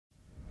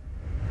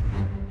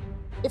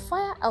A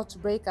fire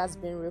outbreak has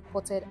been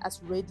reported at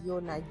Radio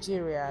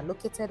Nigeria,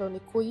 located on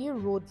Ikoyi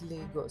Road,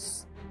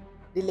 Lagos.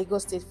 The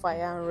Lagos State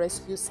Fire and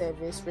Rescue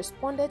Service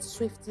responded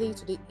swiftly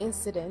to the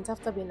incident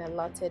after being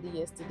alerted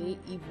yesterday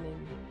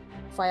evening.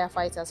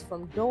 Firefighters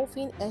from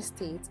Dolphin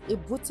Estate,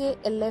 Ebute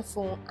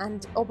Elefun,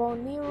 and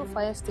Obalnero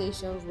fire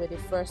stations were the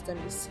first on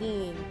the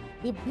scene.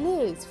 The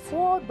blaze,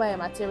 fueled by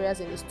materials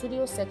in the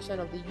studio section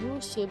of the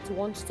U-shaped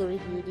one-story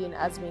building,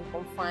 has been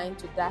confined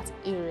to that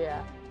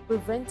area,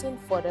 preventing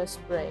further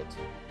spread.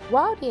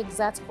 While the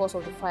exact cause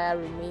of the fire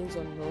remains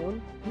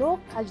unknown,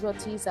 no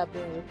casualties have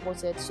been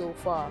reported so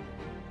far.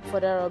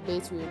 Further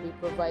updates will be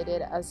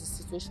provided as the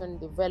situation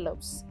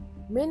develops.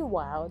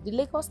 Meanwhile, the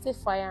Lagos State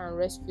Fire and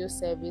Rescue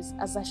Service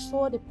has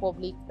assured the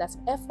public that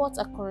efforts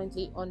are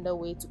currently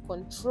underway to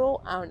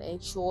control and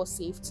ensure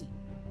safety.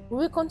 We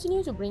will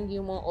continue to bring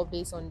you more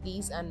updates on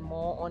these and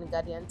more on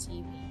Guardian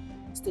TV.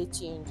 Stay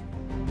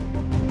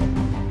tuned.